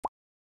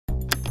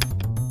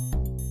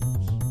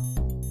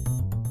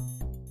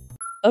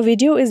A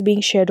video is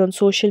being shared on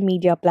social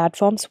media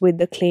platforms with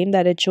the claim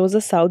that it shows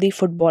a Saudi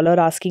footballer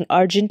asking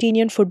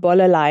Argentinian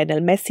footballer Lionel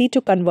Messi to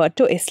convert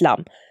to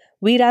Islam.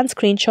 We ran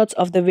screenshots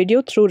of the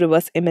video through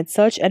reverse image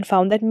search and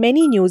found that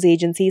many news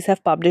agencies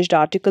have published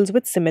articles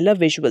with similar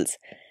visuals.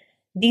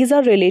 These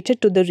are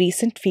related to the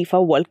recent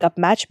FIFA World Cup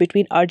match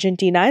between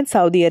Argentina and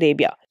Saudi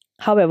Arabia.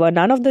 However,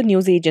 none of the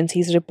news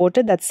agencies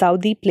reported that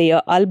Saudi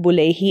player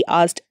Al-Bulaihi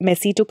asked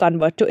Messi to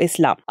convert to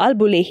Islam.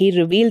 Al-Bulaihi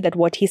revealed that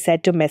what he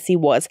said to Messi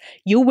was,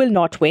 "You will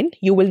not win,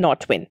 you will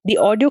not win." The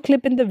audio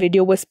clip in the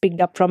video was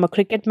picked up from a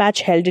cricket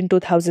match held in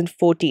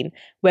 2014,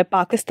 where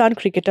Pakistan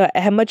cricketer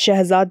Ahmad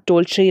Shahzad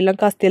told Sri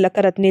Lanka's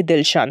Tilakaratne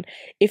Dilshan,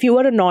 "If you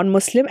are a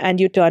non-Muslim and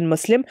you turn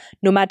Muslim,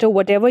 no matter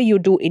whatever you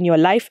do in your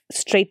life,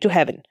 straight to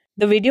heaven."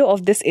 The video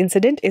of this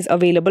incident is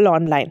available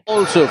online.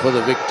 Also for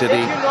the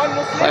victory,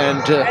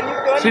 and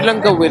Sri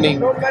Lanka winning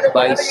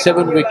by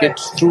 7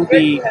 wickets through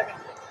the...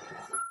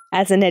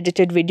 As an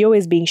edited video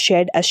is being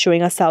shared as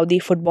showing a Saudi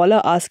footballer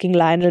asking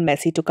Lionel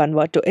Messi to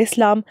convert to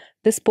Islam,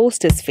 this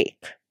post is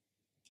fake.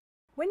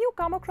 When you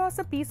come across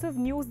a piece of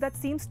news that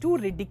seems too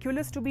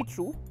ridiculous to be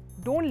true,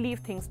 don't leave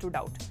things to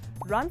doubt.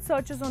 Run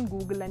searches on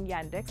Google and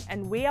Yandex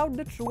and weigh out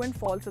the true and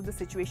false of the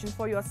situation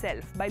for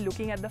yourself by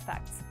looking at the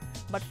facts.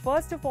 But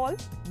first of all,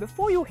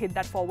 before you hit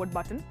that forward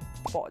button,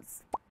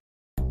 pause.